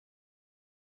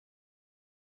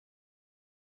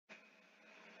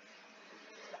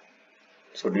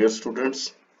So dear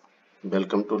students,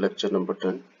 welcome to lecture number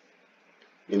 10.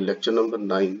 In lecture number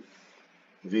 9,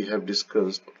 we have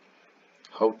discussed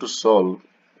how to solve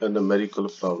a numerical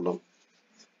problem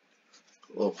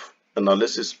of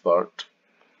analysis part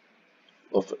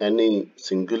of any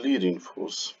singly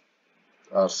reinforced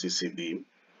RCC beam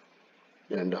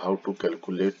and how to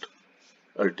calculate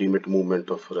ultimate moment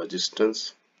of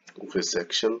resistance of a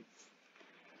section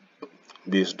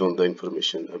based on the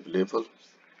information available,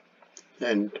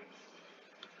 and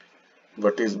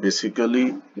what is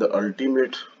basically the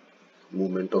ultimate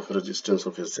moment of resistance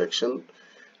of a section,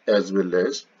 as well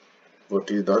as what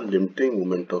is the limiting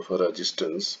moment of a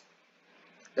resistance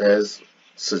as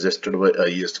suggested by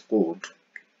IS code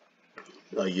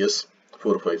IS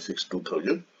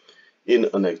 456-2000 in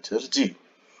annexure G.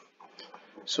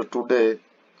 So today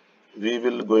we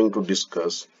will going to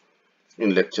discuss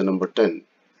in lecture number 10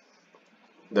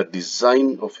 the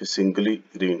design of a singly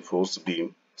reinforced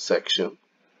beam section.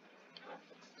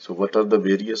 So what are the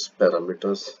various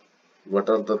parameters, what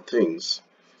are the things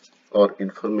or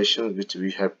information which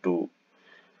we have to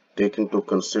take into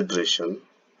consideration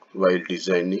while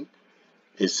designing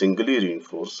a singly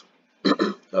reinforced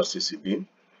RCC beam.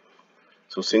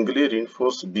 So singly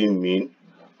reinforced beam mean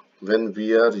when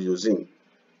we are using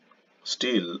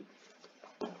steel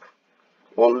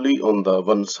only on the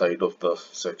one side of the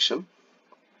section,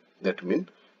 that means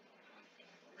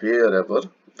wherever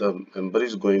the member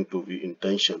is going to be in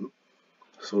tension,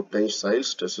 so tensile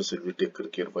stresses will be taken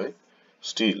care by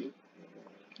steel,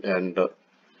 and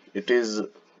it is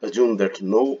assumed that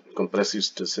no compressive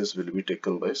stresses will be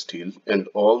taken by steel and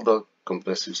all the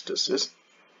compressive stresses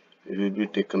will be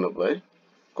taken up by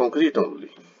concrete only.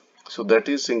 So that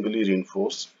is singly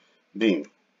reinforced beam.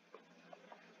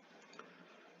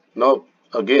 Now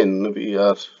again we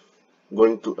are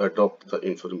going to adopt the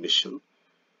information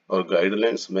or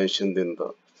guidelines mentioned in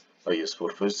the IS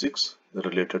 456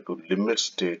 related to limit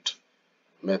state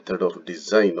method of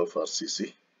design of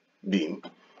RCC beam.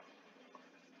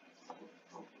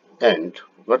 And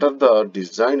what are the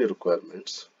design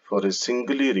requirements for a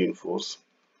singly reinforced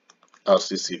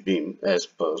RCC beam as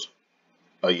per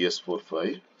IS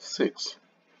 456?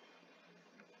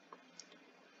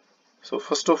 So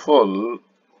first of all,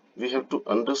 we have to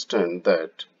understand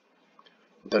that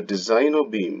the design of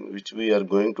beam which we are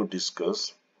going to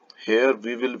discuss here,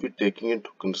 we will be taking into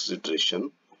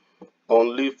consideration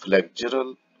only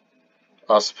flexural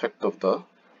aspect of the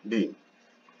beam.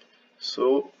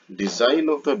 So design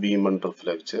of the beam under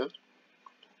flexure,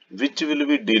 which will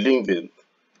be dealing with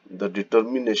the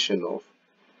determination of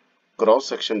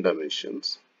cross-section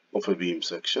dimensions of a beam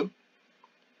section.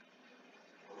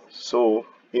 So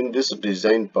in this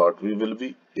design part, we will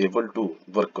be able to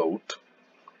work out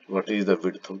what is the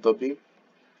width of the beam,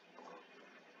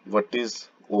 what is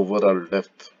overall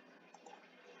depth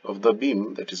of the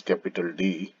beam, that is capital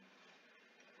D,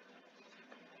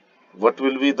 what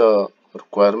will be the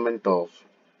requirement of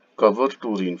cover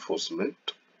to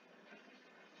reinforcement,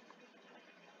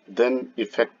 then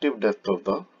effective depth of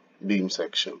the beam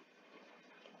section.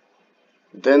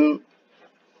 Then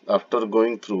after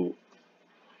going through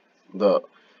the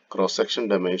cross-section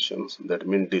dimensions, that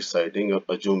means deciding or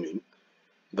assuming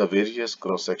the various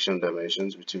cross-section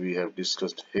dimensions which we have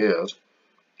discussed here,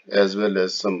 as well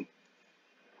as some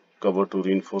cover to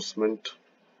reinforcement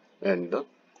and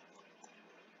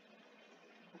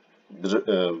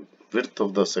the width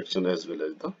of the section as well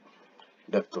as the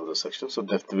depth of the section. So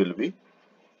depth will be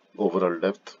overall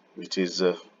depth, which is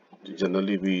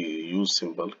generally we use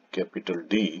symbol capital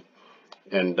D,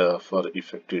 and for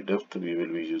effective depth we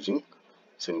will be using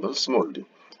symbol small d.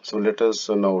 So let us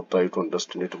now try to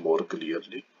understand it more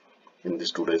clearly in this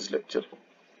today's lecture.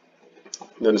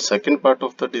 Then the second part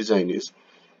of the design is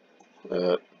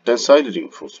tensile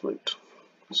reinforcement.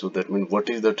 So that means what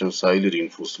is the tensile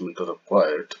reinforcement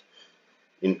required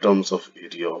in terms of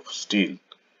area of steel,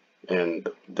 and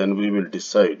then we will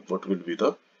decide what will be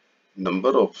the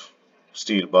number of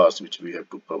steel bars which we have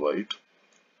to provide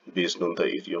based on the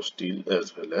area of steel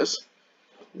as well as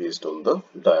based on the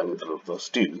diameter of the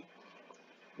steel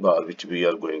bar which we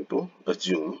are going to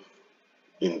assume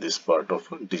in this part of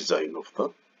design of the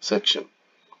section.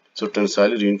 So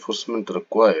tensile reinforcement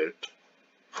required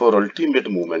for ultimate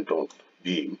moment on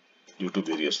beam due to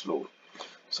various load.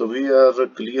 So we are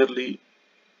clearly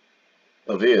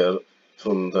aware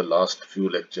from the last few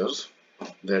lectures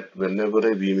that whenever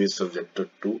a beam is subjected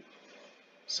to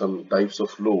some types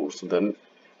of loads, then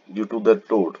due to that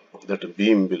load, that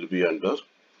beam will be under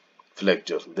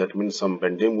flexure. That means some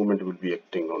bending moment will be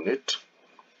acting on it,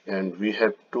 and we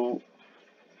have to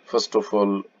first of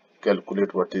all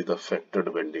calculate what is the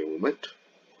factored bending moment,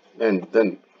 and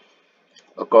then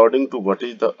according to what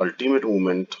is the ultimate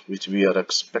moment which we are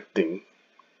expecting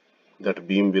that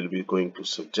beam will be going to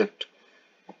subject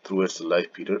through its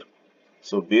life period.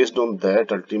 So based on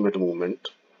that ultimate moment,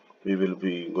 we will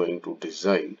be going to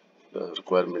design the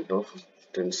requirement of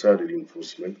tensile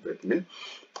reinforcement. That means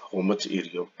how much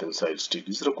area of tensile steel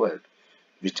is required,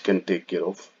 which can take care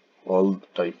of all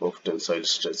type of tensile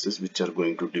stresses which are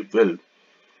going to develop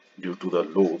due to the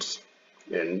loads,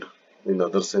 and in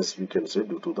other sense we can say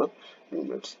due to the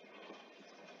movements.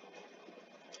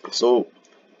 So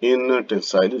in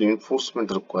tensile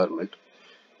reinforcement requirement,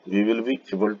 we will be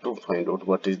able to find out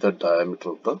what is the diameter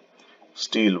of the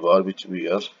steel bar which we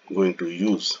are going to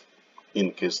use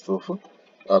in case of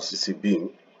RCC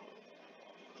beam.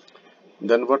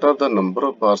 Then what are the number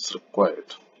of bars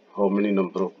required? How many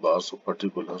number of bars of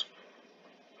particular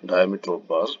diameter of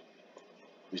bar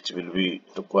which will be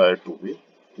required to be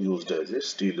used as a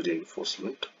steel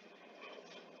reinforcement.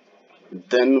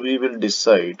 Then we will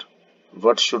decide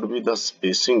what should be the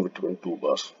spacing between two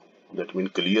bars. That means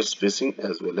clear spacing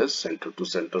as well as center to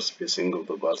center spacing of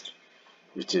the bars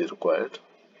which is required.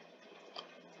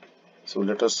 So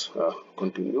let us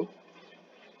continue.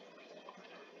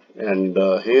 And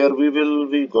here we will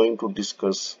be going to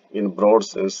discuss in broad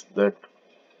sense that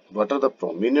what are the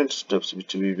prominent steps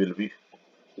which we will be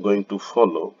going to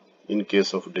follow in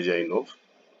case of design of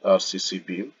RCC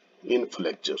beam in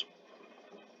Flexure.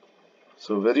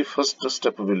 So very first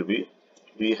step will be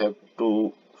we have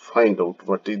to find out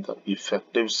what is the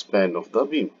effective span of the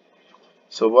beam.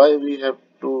 So why we have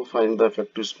to find the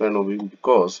effective span of beam?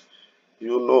 Because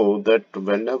you know that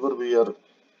whenever we are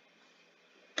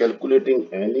calculating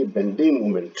any bending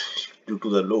moment due to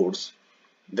the loads,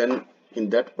 then in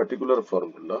that particular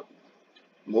formula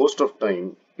most of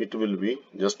time it will be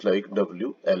just like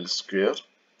WL square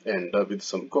and with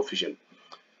some coefficient.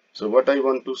 So what I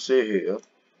want to say here,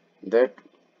 that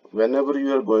whenever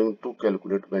you are going to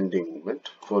calculate bending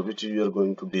moment for which you are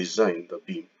going to design the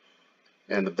beam,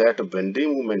 and that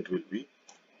bending moment will be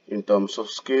in terms of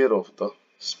square of the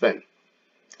span.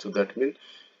 So that means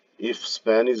if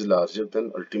span is larger,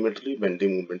 then ultimately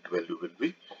bending moment value will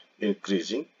be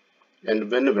increasing, and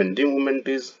when bending moment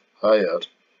is higher,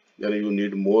 then you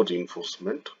need more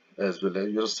reinforcement as well as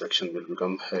your section will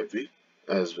become heavy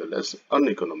as well as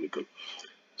uneconomical.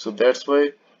 So that's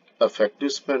why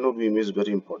effective span of beam is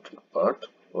very important part,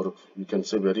 or we can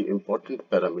say very important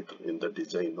parameter in the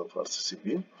design of RCC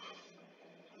beam.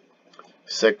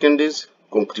 Second is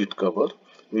concrete cover.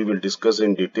 We will discuss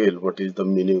in detail what is the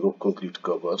meaning of concrete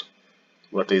cover,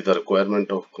 what is the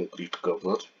requirement of concrete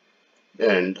cover,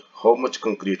 and how much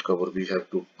concrete cover we have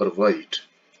to provide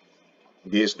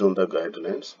based on the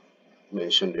guidelines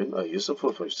mentioned in ISO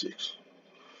 456.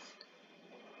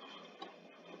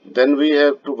 Then we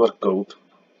have to work out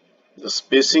the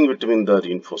spacing between the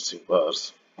reinforcing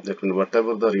bars. That means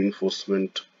whatever the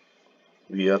reinforcement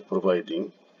we are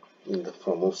providing in the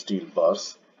form of steel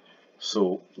bars,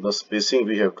 so the spacing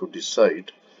we have to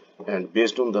decide, and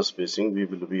based on the spacing we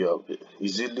will be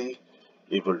easily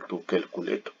able to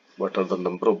calculate what are the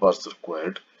number of bars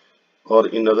required, or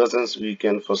in other sense we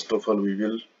can first of all we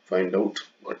will find out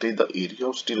what is the area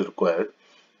of steel required,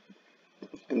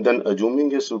 and then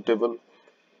assuming a suitable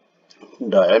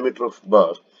diameter of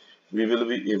bar, we will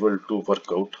be able to work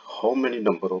out how many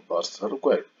number of bars are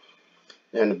required,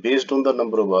 and based on the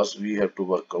number of bars we have to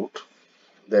work out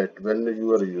that when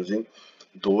you are using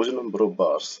those number of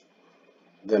bars,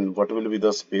 then what will be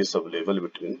the space available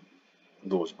between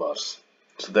those bars.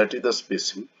 So that is the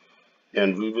spacing,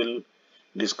 and we will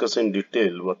discuss in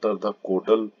detail what are the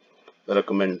codal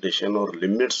recommendation or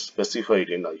limits specified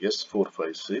in IS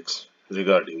 456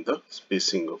 regarding the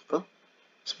spacing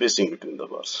between the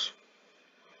bars.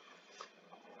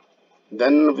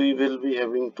 Then we will be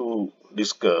having to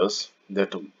discuss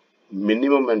that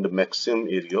minimum and maximum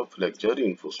area of flexure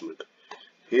reinforcement.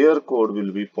 Here code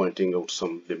will be pointing out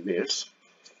some limits,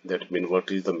 that means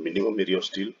what is the minimum area of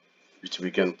steel which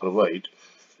we can provide,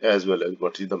 as well as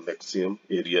what is the maximum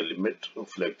area limit of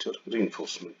flexure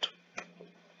reinforcement.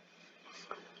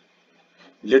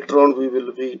 Later on we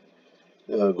will be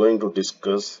going to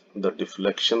discuss the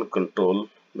deflection control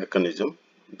mechanism.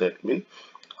 That means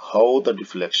how the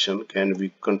deflection can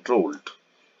be controlled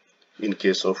in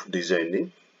case of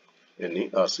designing any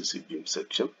RCC beam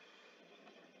section.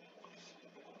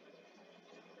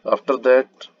 After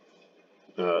that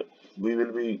we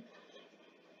will be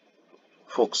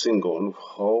focusing on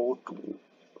how to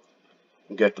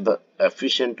get the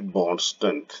efficient bond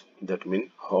strength. That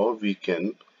means how we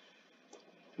can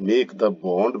make the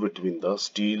bond between the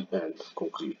steel and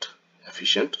concrete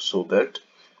efficient, so that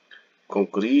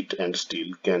concrete and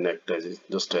steel can act as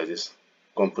just as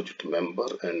a composite member,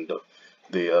 and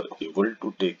they are able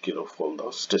to take care of all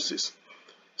the stresses.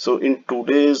 So in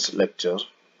today's lecture,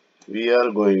 we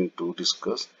are going to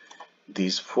discuss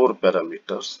these four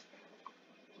parameters.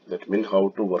 That means how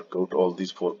to work out all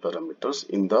these four parameters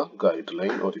in the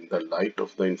guideline or in the light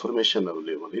of the information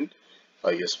available in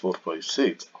IS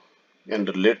 456.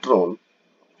 And later on,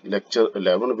 lecture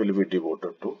 11 will be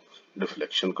devoted to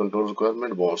deflection control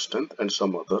requirement, bond strength, and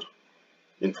some other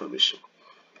information.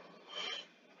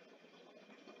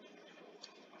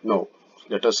 Now,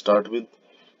 let us start with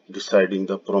deciding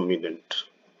the prominent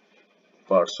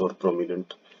parts or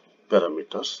prominent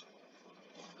parameters.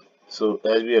 So,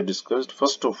 as we have discussed,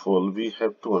 first of all, we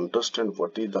have to understand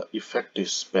what is the effective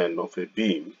span of a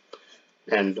beam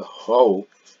and how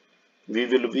we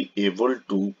will be able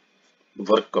to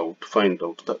find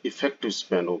out the effective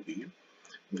span of beam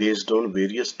based on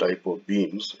various type of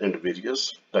beams and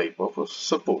various type of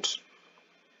supports.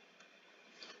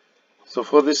 So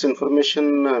for this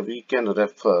information, we can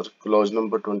refer clause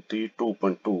number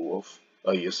 22.2 of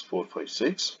IS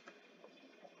 456.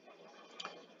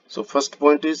 So first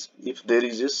point is if there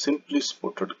is a simply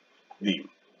supported beam.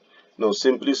 Now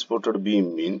simply supported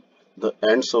beam means the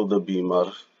ends of the beam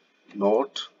are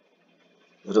not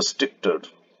restricted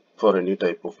for any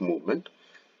type of movement.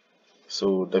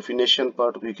 So definition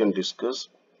part we can discuss.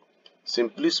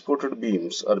 Simply supported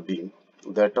beams are beams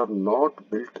that are not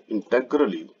built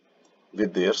integrally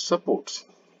with their supports,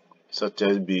 such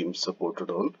as beams supported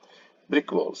on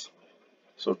brick walls.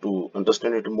 So to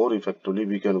understand it more effectively,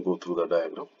 we can go through the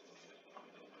diagram.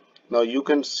 Now you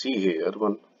can see here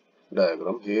one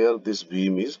diagram. Here this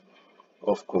beam is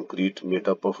of concrete, made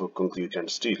up of concrete and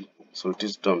steel. So it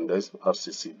is termed as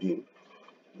RCC beam.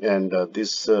 And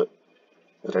this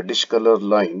reddish color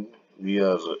line, we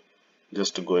are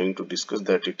just going to discuss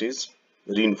that it is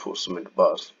reinforcement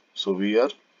bars. So we are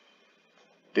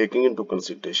taking into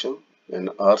consideration an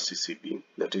RCC beam,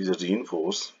 that is a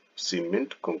reinforced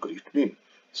cement concrete beam.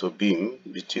 So beam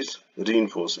which is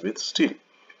reinforced with steel.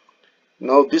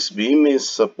 Now this beam is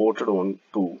supported on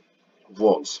two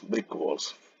walls, brick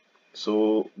walls.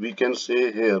 So we can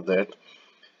say here that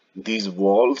these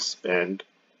walls and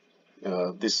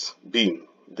this beam,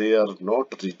 they are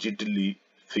not rigidly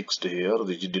fixed here,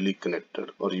 rigidly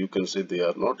connected, or you can say they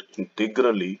are not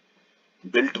integrally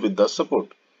built with the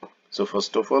support. So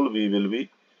first of all, we will be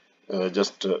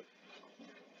just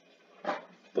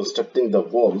constructing the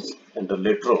walls, and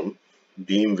later on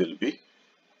beam will be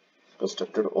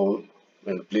constructed on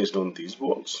and placed on these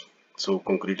walls. So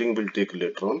concreting will take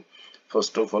later on.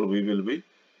 First of all, we will be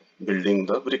building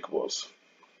the brick walls.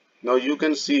 Now you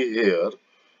can see here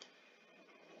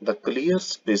the clear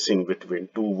spacing between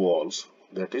two walls,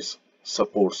 that is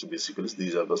supports. Basically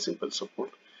these are the simple support.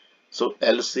 So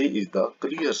LC is the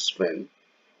clear span,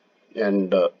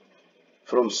 and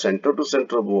from center to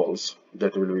center of walls,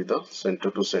 that will be the center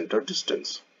to center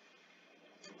distance.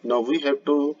 Now we have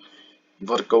to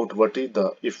work out what is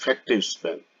the effective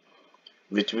span,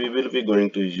 which we will be going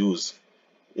to use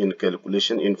in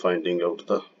calculation in finding out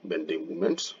the bending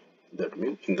moments, that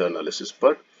means in the analysis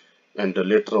part, and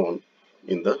later on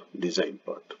in the design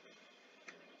part.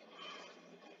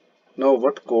 Now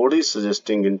what code is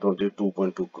suggesting in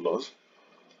 22.2 clause,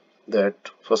 that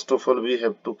first of all we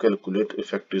have to calculate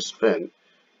effective span.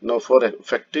 Now for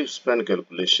effective span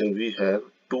calculation, we have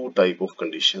two type of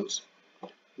conditions.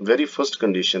 Very first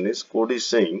condition is, code is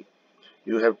saying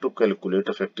you have to calculate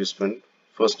effective span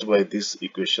first by this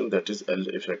equation, that is L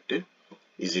effective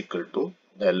is equal to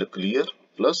L clear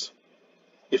plus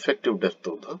effective depth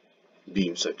of the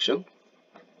beam section.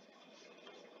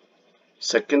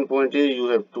 Second point is you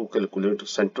have to calculate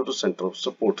center to center of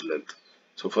support length.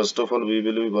 So first of all we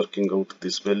will be working out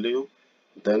this value,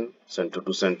 then center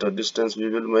to center distance we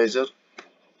will measure,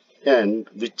 and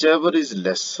whichever is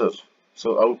lesser,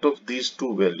 so out of these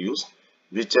two values,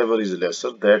 whichever is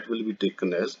lesser, that will be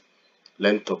taken as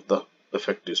length of the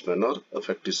effective span or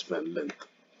effective span length.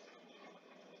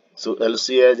 So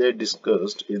LC, as I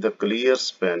discussed, is the clear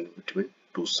span between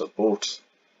two supports.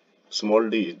 Small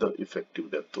d is the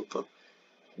effective depth of the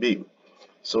beam.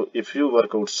 So if you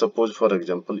work out, suppose for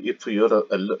example, if your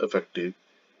L effective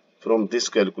from this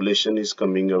calculation is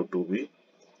coming out to be,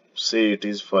 say it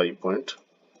is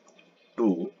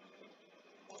 5.2,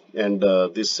 and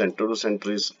this center to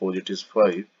center is, suppose it is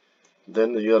 5,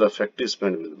 then your effective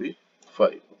span will be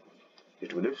 5.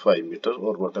 It will be 5 meter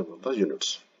or whatever the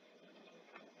units.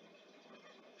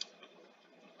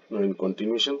 Now in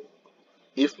continuation,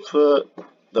 if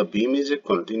the beam is a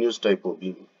continuous type of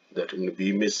beam, that in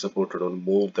beam is supported on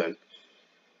more than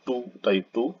type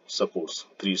 2 supports,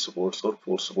 3 supports or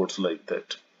 4 supports like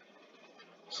that.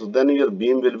 So then your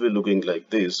beam will be looking like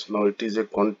this. Now it is a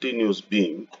continuous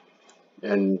beam,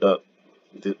 and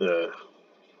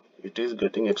it is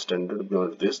getting extended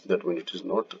beyond this. That means it is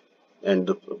not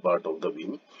end part of the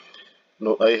beam.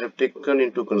 Now I have taken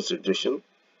into consideration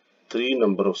 3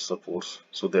 number of supports.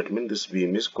 So that means this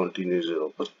beam is continuous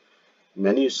over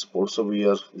many supports. So we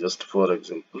are just, for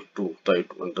example, to try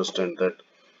to understand that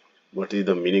what is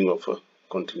the meaning of a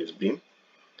continuous beam.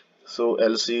 So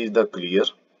LC is the clear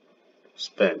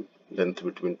span length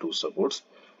between two supports,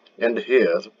 and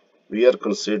here we are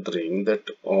considering that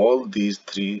all these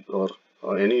 3 or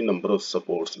any number of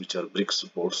supports which are brick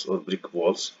supports or brick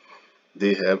walls,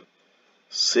 they have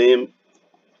same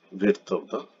width of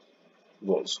the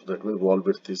walls. That means wall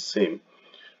width is same.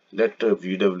 Let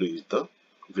VW is the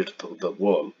width of the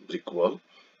wall, brick wall,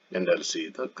 and LC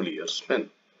is the clear span.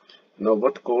 Now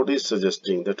what code is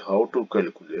suggesting that how to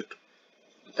calculate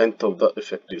length of the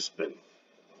effective span.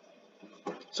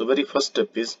 So very first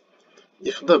step is,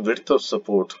 if the width of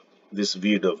support, this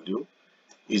VW,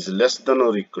 is less than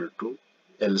or equal to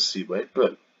LC by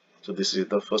 12. So this is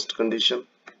the first condition.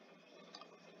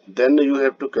 Then you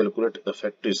have to calculate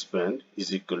effective span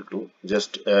is equal to,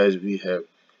 just as we have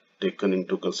taken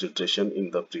into consideration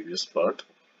in the previous part,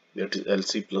 that is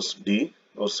LC plus D,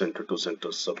 or center to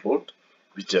center support,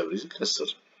 whichever is lesser.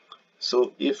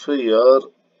 So if your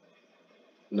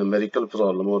numerical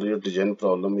problem or your design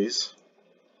problem is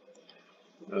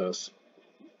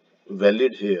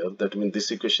valid here, that means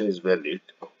this equation is valid,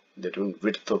 that means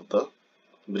width of the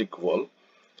brick wall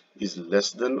is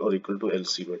less than or equal to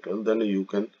LC by 12, then you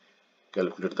can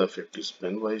calculate the effective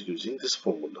span by using this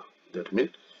formula. That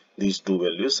means these two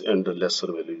values and the lesser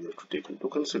value you have to take into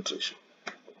consideration.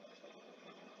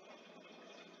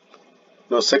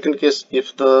 Now second case,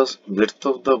 if the width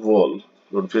of the wall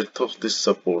or width of this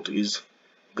support is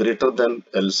greater than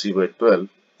LC by 12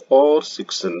 or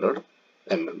 600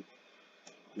 mm,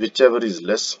 whichever is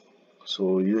less.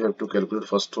 So you have to calculate,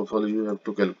 first of all you have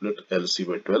to calculate LC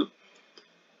by 12,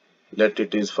 let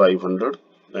it is 500,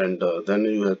 and then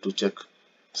you have to check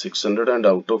 600, and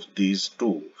out of these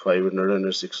two, 500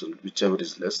 and 600, whichever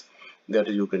is less, that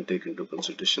you can take into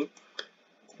consideration.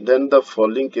 Then the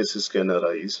following cases can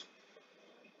arise.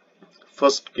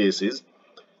 First case is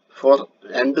for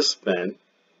end span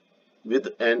with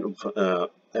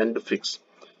end fix.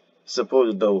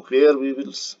 Suppose here we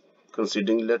will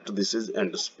considering that this is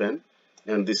end span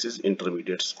and this is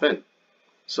intermediate span.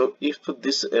 So if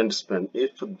this end span,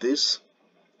 if this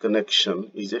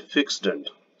connection is a fixed end,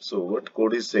 so what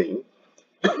code is saying,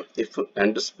 if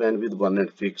end span with one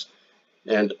end fixed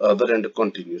and other end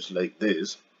continues like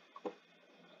this,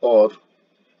 or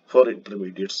for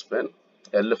intermediate span,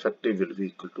 L effective will be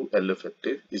equal to L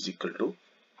effective is equal to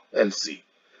LC.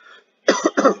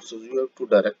 So you have to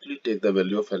directly take the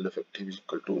value of L effective is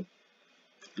equal to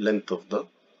length of the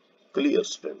clear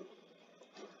span.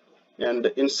 And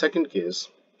in second case,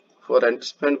 for end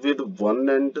span with one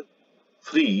end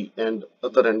free and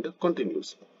other end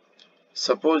continuous.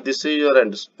 Suppose this is your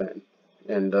end span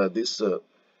and this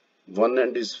one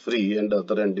end is free and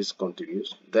other end is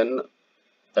continuous, then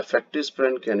effective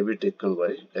span can be taken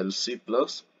by LC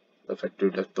plus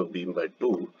effective depth of beam by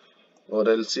 2, or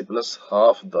LC plus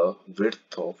half the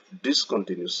width of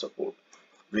discontinuous support,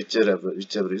 whichever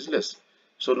is less.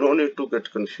 So no need to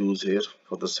get confused here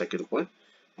for the second point.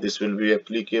 This will be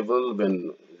applicable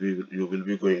when you will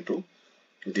be going to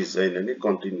design any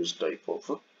continuous type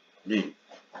of beam.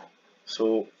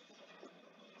 So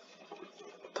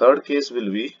third case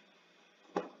will be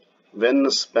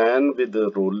when span with a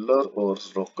roller or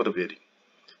rocker bearing,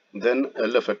 then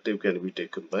L effective can be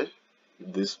taken by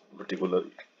this particular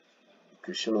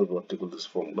equation or particular this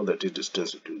formula, that is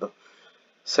distance between the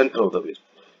center of the bearing.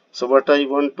 So what I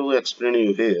want to explain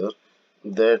you here,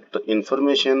 that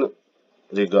information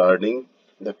regarding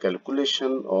the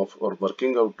calculation of or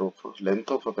working out of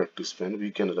length of effective span,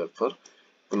 we can refer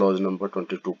clause number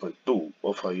 22.2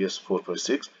 of IS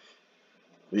 456,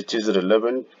 which is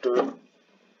relevant.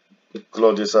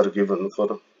 Clauses are given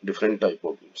for different type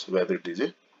of beams, whether it is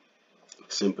a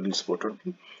simply supported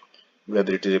beam,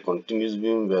 whether it is a continuous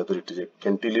beam, whether it is a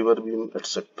cantilever beam,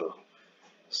 etc.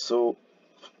 So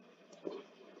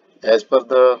as per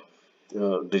the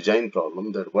design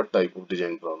problem, that what type of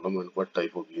design problem and what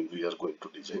type of beam we are going to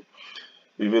design,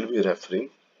 we will be referring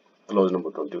clause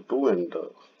number 22, and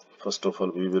first of all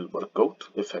we will work out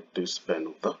effective span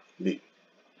of the beam.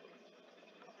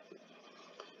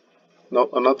 Now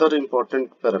another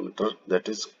important parameter, that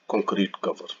is concrete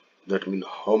cover. That means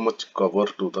how much cover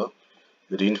to the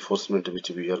reinforcement which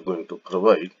we are going to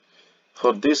provide.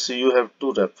 For this you have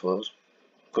to refer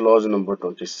clause number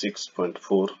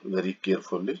 26.4 very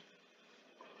carefully.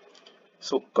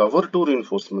 So cover to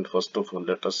reinforcement, first of all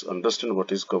let us understand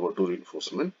what is cover to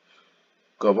reinforcement.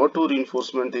 Cover to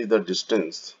reinforcement is the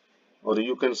distance, or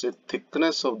you can say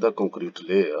thickness of the concrete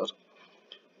layer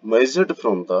measured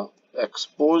from the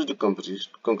exposed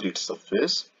concrete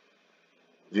surface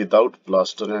without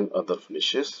plaster and other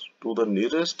finishes to the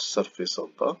nearest surface of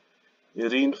the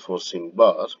reinforcing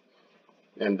bar,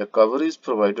 and the cover is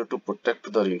provided to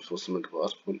protect the reinforcement bar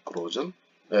from corrosion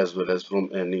as well as from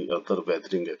any other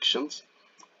weathering actions.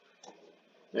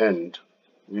 And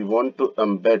we want to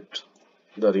embed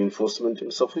the reinforcement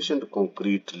in sufficient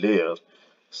concrete layer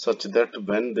such that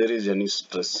when there is any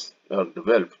stress or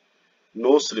developed,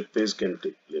 no slippage can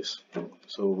take place.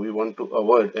 So we want to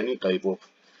avoid any type of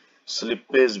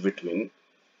slippage between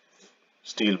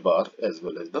steel bar as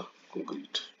well as the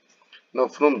concrete. Now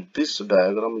from this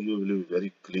diagram you will be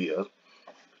very clear.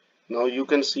 Now you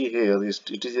can see here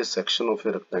it is a section of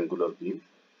a rectangular beam,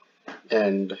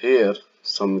 and here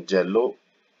some yellow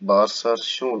bars are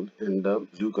shown and the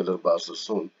blue color bars are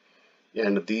shown,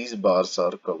 and these bars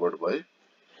are covered by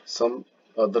some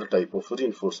other type of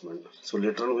reinforcement. So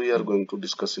later on we are going to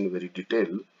discuss in very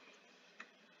detail.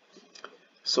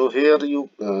 So here you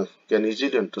can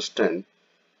easily understand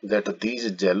that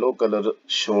these yellow color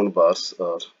shown bars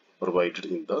are provided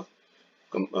in the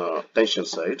tension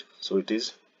side. So it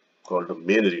is called a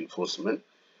main reinforcement.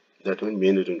 That means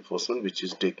main reinforcement which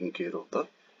is taking care of the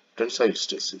tensile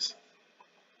stresses.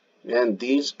 And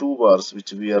these two bars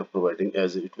which we are providing,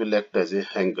 as it will act as a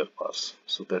hanger bars.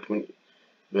 So that means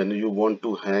when you want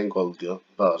to hang all the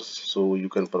bars, so you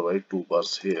can provide two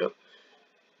bars here.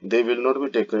 They will not be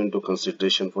taken into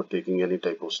consideration for taking any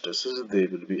type of stresses. They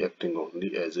will be acting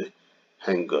only as a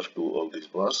hanger to all these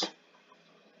bars.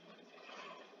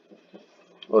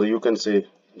 Or you can say,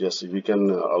 yes, we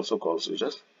can also call it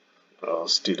as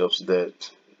stirrups,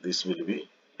 that this will be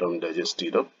termed as a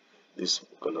stirrup. This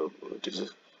color it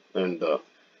is, and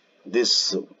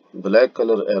this black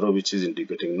color arrow which is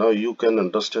indicating. Now you can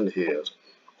understand here,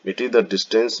 it is the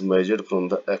distance measured from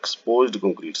the exposed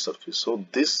concrete surface. So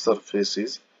this surface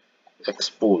is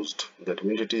exposed, that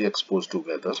means it is exposed to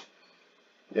weather,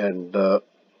 and the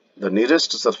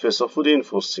nearest surface of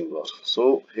reinforcing bar.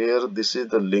 So here this is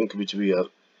the link which we are,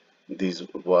 these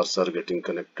bars are getting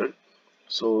connected.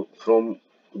 So from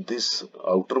this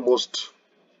outermost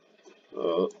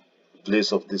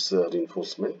place of this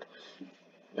reinforcement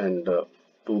and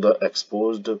to the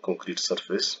exposed concrete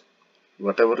surface,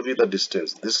 whatever be the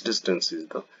distance, this distance is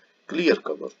the clear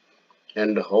cover.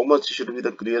 And how much should be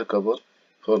the clear cover?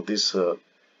 For this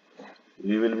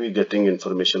we will be getting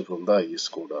information from the IS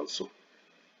code also.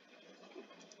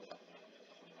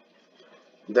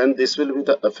 Then this will be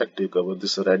the effective cover.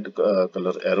 This red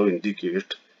color arrow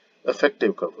indicate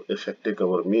effective cover. Effective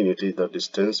cover mean it is the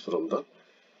distance from the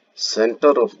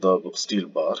center of the steel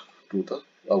bar to the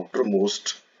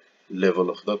outermost level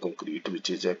of the concrete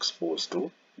which is exposed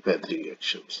to weathering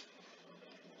actions.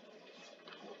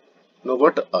 Now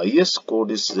what IS code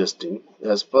is suggesting,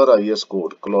 as per IS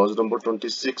code clause number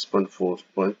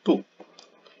 26.4.2,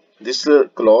 this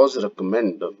clause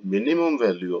recommend minimum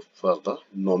value for the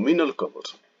nominal cover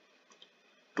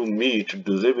to meet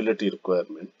durability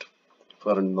requirement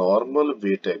for a normal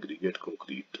weight aggregate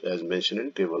concrete as mentioned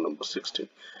in table number 16.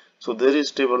 So there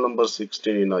is table number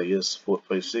 16 in IS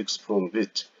 456 from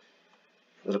which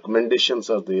recommendations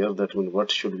are there, that means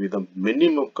what should be the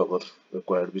minimum cover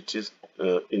required, which is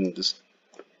in this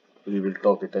we will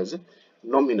talk it as a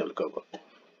nominal cover.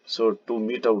 So to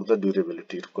meet out the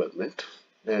durability requirement,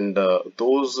 and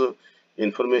those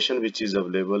information which is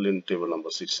available in table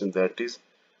number 16, that is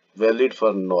valid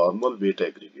for normal weight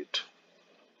aggregate.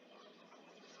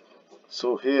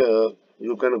 So here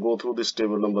you can go through this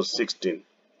table number 16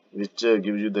 which gives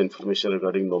you the information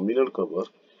regarding nominal cover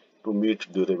to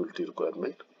meet durability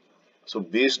requirement. So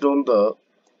based on the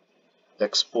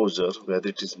exposure, whether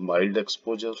it is mild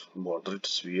exposure, moderate,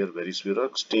 severe, very severe or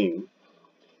extreme,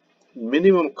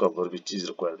 minimum cover which is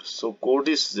required. So code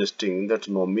is suggesting that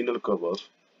nominal cover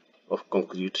of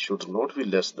concrete should not be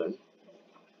less than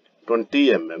 20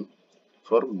 mm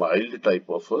for mild type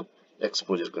of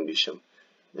exposure condition.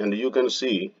 And you can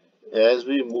see as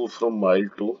we move from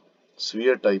mild to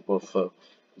severe type of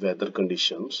weather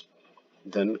conditions,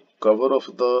 then cover of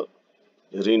the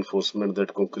reinforcement,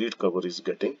 that concrete cover is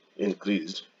getting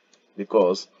increased,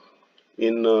 because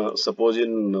in suppose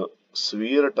in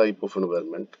severe type of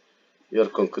environment your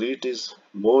concrete is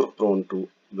more prone to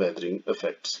weathering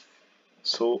effects.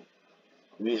 So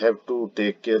we have to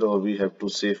take care, or we have to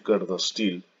safeguard the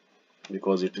steel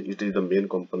because it is the main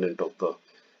component of the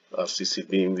RCC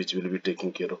beam which will be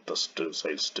taking care of the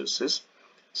tensile stresses.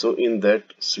 So in that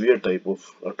sphere type of,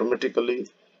 automatically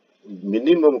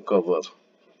minimum cover,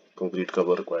 concrete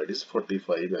cover required is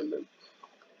 45 mm,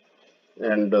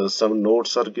 and some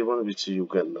notes are given which you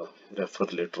can refer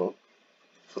later on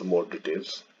for more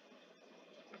details.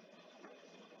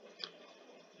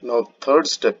 Now third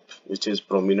step, which is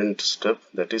prominent step,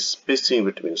 that is spacing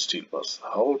between steel bars.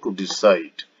 How to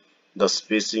decide the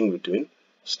spacing between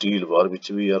steel bar which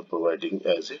we are providing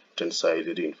as a tensile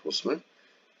reinforcement.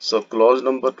 So clause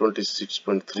number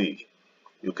 26.3,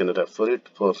 you can refer it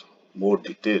for more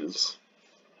details,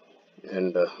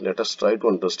 and let us try to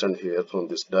understand here from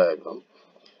this diagram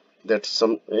that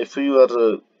if you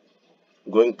are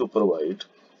going to provide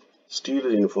steel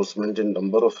reinforcement in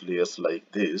number of layers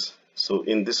like this. So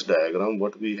in this diagram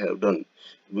what we have done,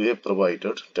 we have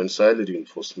provided tensile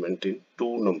reinforcement in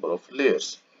two number of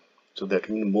layers. So that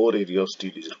means more area of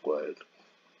steel is required,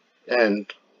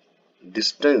 and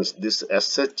distance, this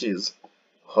SH is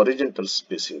horizontal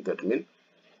spacing, that means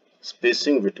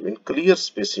spacing between, clear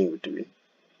spacing between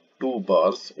two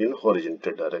bars in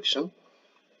horizontal direction,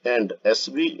 and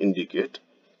SB indicate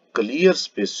clear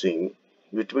spacing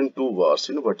between two bars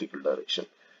in vertical direction.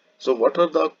 So what are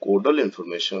the codal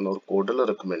information or codal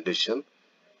recommendation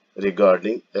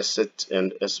regarding SH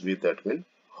and SB? That means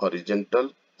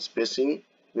horizontal spacing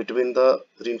between the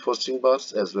reinforcing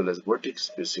bars as well as vertical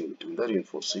spacing between the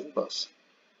reinforcing bars.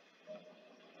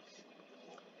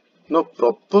 Now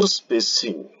proper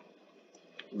spacing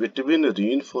between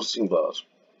reinforcing bar,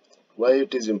 why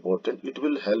it is important? It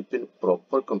will help in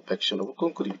proper compaction of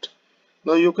concrete.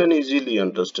 Now you can easily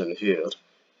understand here,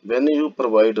 when you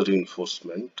provide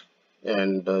reinforcement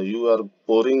and you are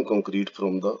pouring concrete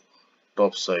from the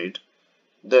top side,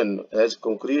 then as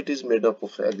concrete is made up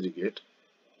of aggregate,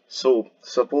 so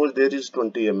suppose there is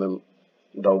 20 mm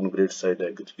downgrade side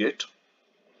aggregate,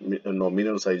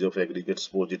 nominal size of aggregate,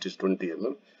 suppose it is 20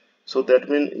 mm, so that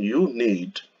means you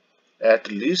need at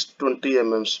least 20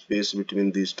 mm space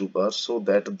between these two bars so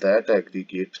that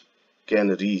aggregate can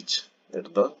reach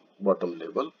at the bottom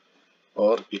level,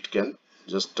 or it can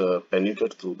just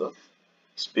penetrate through the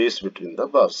space between the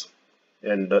bars.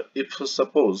 And if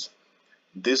suppose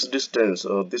this distance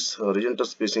or this horizontal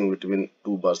spacing between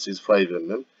two bars is 5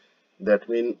 mm, that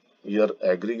means your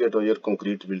aggregate or your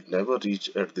concrete will never reach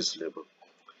at this level.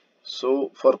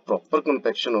 So for proper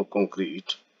compaction of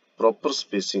concrete, proper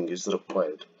spacing is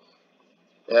required,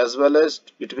 as well as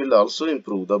it will also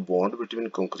improve the bond between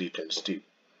concrete and steel.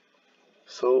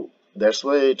 So that's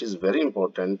why it is very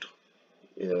important.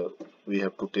 We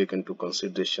have to take into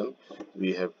consideration,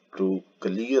 we have to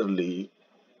clearly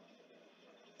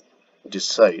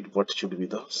decide what should be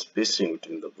the spacing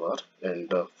between the bar,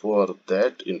 and for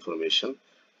that information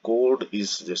code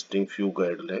is suggesting few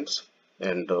guidelines,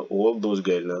 and all those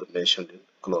guidelines are mentioned in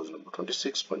clause number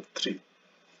 26.3.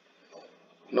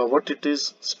 Now what it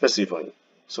is specifying?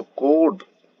 So code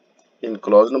in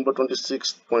clause number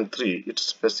 26.3, it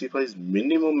specifies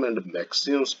minimum and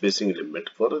maximum spacing limit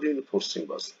for reinforcing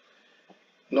bars.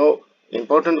 Now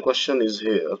important question is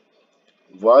here,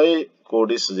 why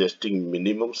code is suggesting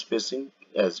minimum spacing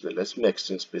as well as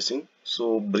maximum spacing?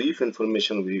 So brief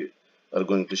information we are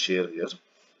going to share here.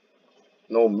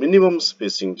 Now minimum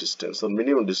spacing distance or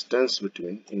minimum distance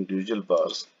between individual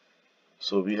bars,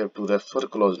 so we have to refer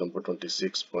clause number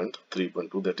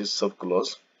 26.3.2, that is sub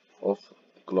clause of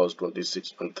clause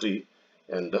 26.3,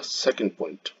 and the second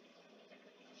point,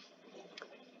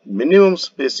 minimum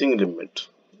spacing limit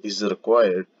is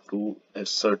required to a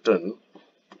certain,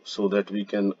 so that we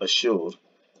can assure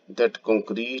that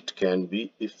concrete can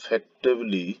be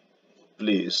effectively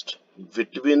placed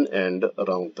between and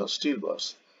around the steel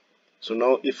bars. So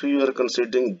now if you are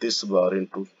considering this bar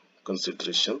into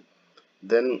consideration,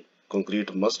 then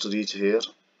concrete must reach here,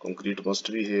 concrete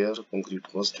must be here, concrete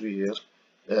must be here,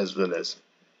 as well as.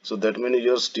 So that means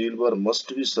your steel bar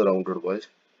must be surrounded by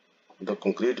the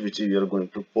concrete which we are going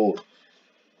to pour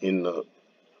in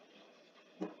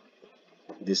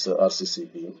this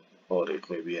RCC beam, or it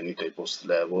may be any type of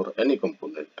slab or any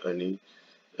component, any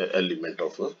element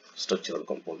of a structural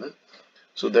component.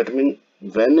 So that means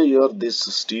when this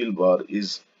steel bar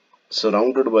is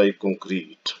surrounded by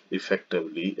concrete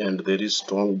effectively, and there is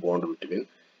strong bond between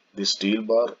the steel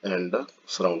bar and the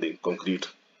surrounding concrete,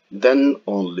 then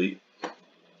only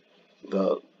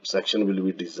the section will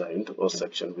be designed or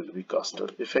section will be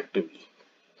casted effectively.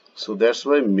 So that's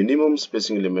why minimum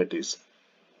spacing limit is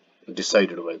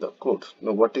decided by the code.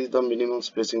 Now what is the minimum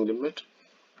spacing limit?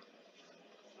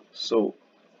 So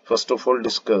first of all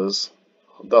discuss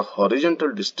the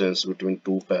horizontal distance between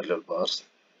two parallel bars.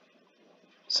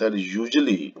 shall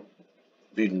usually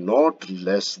be not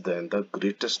less than the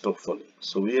greatest of following.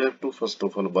 So we have to first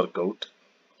of all work out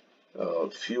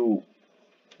few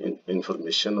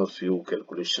information or few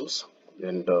calculations,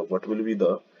 and what will be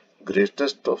the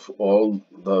greatest of all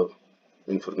the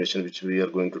information which we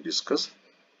are going to discuss,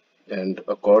 and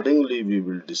accordingly we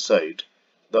will decide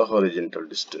the horizontal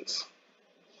distance.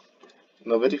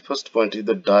 Now very first point is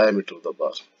the diameter of the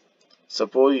bar.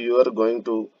 Suppose you are going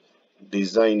to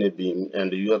design a beam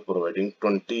and you are providing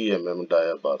 20 mm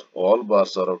dia bar. All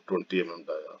bars are of 20 mm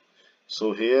dia.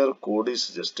 So here code is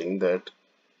suggesting that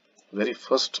very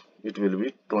first it will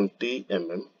be 20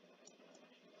 mm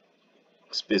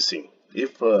spacing.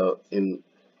 If in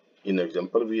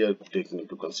example we are taking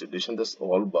into consideration that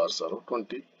all bars are of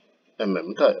 20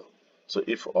 mm dia. So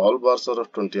if all bars are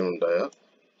of 20 mm dia,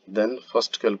 then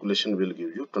first calculation will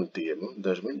give you 20 mm,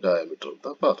 that means diameter of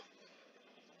the bar.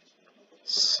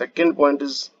 Second point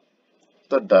is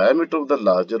the diameter of the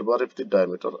larger bar if the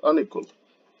diameter are unequal.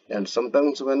 And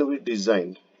sometimes when we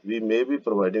design, we may be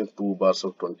providing 2 bars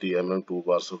of 20 mm, 2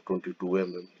 bars of 22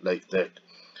 mm, like that.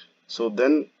 So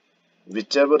then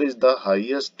whichever is the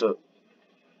highest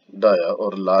dia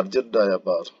or larger dia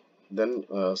bar, then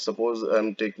suppose I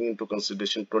am taking into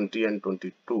consideration 20 and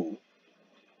 22.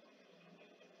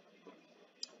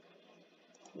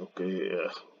 Okay,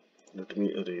 let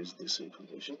me erase this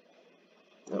information.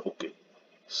 Okay,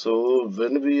 so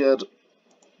when we are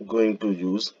going to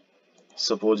use,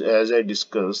 suppose as I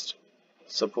discussed,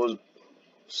 suppose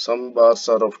some bars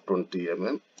are of 20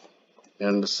 mm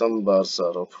and some bars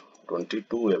are of 22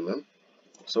 mm.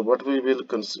 So what we will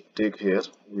take here,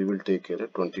 we will take here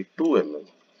 22 mm.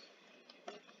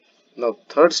 Now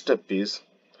third step is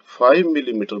 5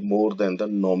 millimeter more than the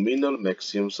nominal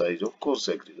maximum size of coarse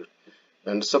aggregate.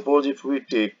 And suppose if we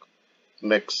take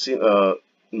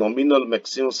nominal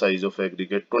maximum size of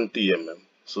aggregate 20 mm,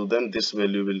 so then this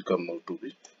value will come out to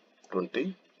be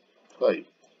 25.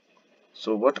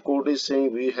 So what code is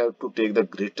saying, we have to take the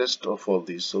greatest of all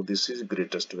these. So this is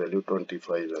greatest value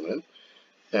 25 mm,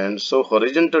 and so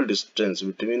horizontal distance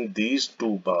between these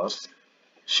two bars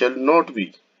shall not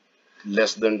be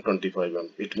less than 25 mm.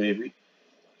 It may be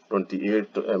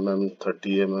 28 mm,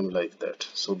 30 mm, like that.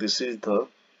 So this is the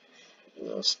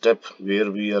step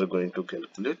where we are going to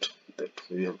calculate that.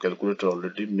 We have calculated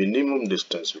already minimum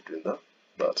distance between the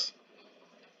bars.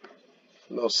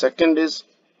 Now second is,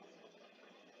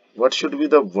 what should be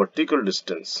the vertical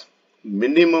distance?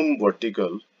 Minimum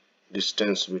vertical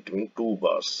distance between two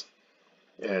bars,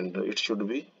 and it should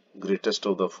be greatest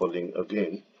of the following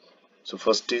again. So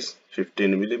first is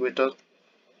 15 millimeter.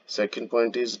 Second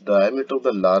point is diameter of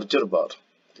the larger bar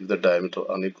if the diameter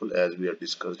unequal, as we have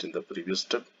discussed in the previous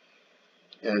step.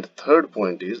 And third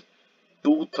point is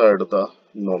 2/3 the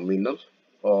nominal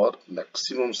or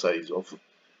maximum size of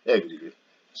aggregate.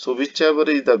 So whichever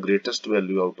is the greatest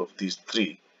value out of these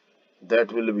three,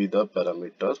 that will be the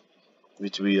parameter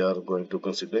which we are going to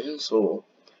consider. So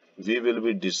we will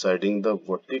be deciding the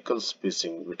vertical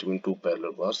spacing between two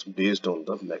parallel bars based on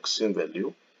the maximum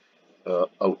value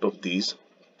out of these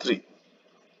three.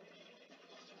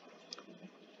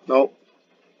 Now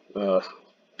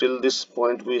till this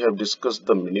point we have discussed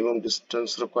the minimum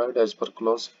distance required as per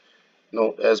clause.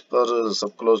 Now as per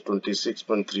subclause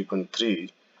 26.3.3,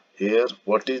 here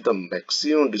what is the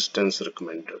maximum distance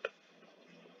recommended?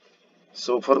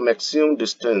 So for maximum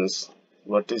distance,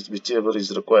 whichever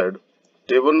is required,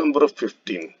 table number of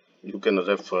 15 you can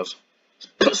refer.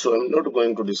 So I'm not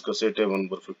going to discuss a table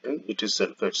number 15, it is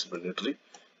self-explanatory.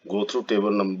 Go through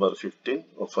table number 15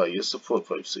 of IS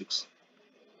 456.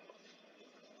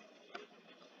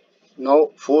 Now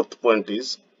fourth point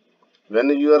is, when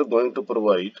you are going to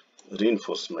provide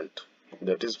reinforcement,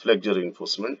 that is flexure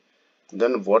reinforcement,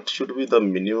 then what should be the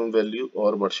minimum value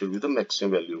or what should be the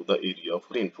maximum value of the area of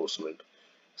reinforcement?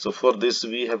 So for this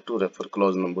we have to refer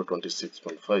clause number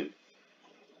 26.5.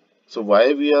 So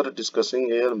why we are discussing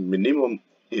here minimum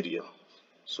area?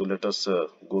 So let us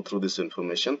go through this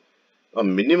information. A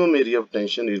minimum area of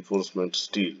tension reinforcement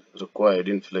steel required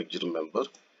in flexure member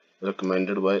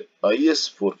recommended by IS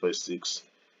 456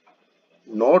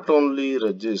 not only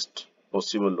resist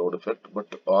possible load effect but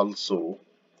also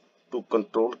to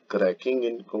control cracking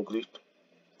in concrete,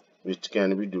 which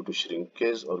can be due to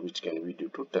shrinkage or which can be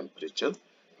due to temperature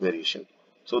variation.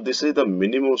 So this is the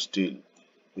minimum steel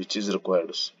which is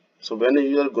required. So when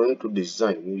you are going to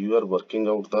design, you are working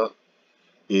out the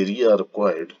area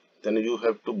required, then you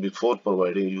have to, before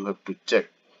providing, you have to check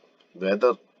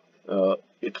whether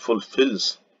it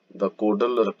fulfills the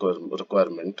codal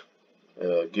requirement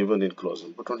given in clause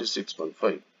number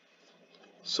 26.5.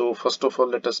 So first of all,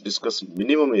 let us discuss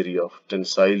minimum area of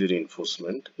tensile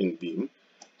reinforcement in beam.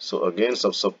 So again,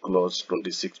 sub-clause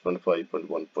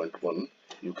 26.5.1.1,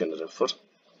 you can refer.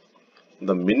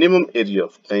 The minimum area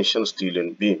of tension steel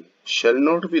in beam shall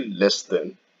not be less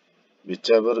than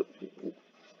whichever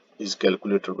is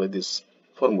calculated by this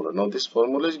formula. Now this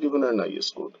formula is given in IS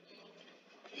code.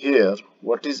 Here,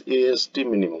 what is AST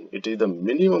minimum? It is the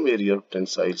minimum area of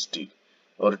tensile steel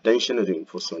or tension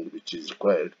reinforcement which is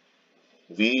required.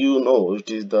 You know it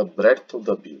is the breadth of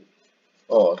the beam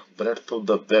or breadth of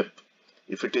the web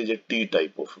if it is a T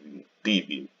type of beam, T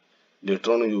beam.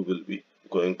 Later on you will be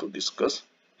going to discuss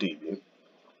T beam,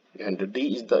 and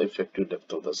D is the effective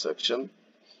depth of the section,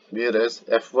 whereas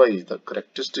Fy is the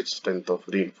characteristic strength of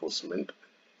reinforcement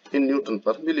in Newton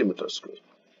per millimeter square.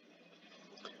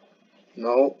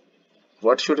 Now,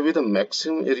 what should be the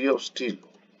maximum area of steel?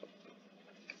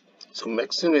 So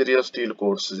maximum area of steel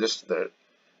code suggests that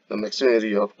the maximum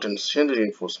area of tension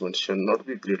reinforcement shall not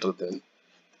be greater than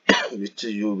which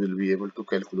you will be able to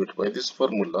calculate by this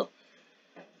formula,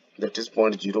 that is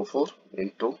 0.04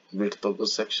 into width of the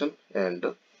section and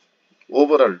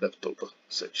overall depth of the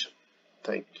section.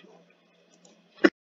 Thank you.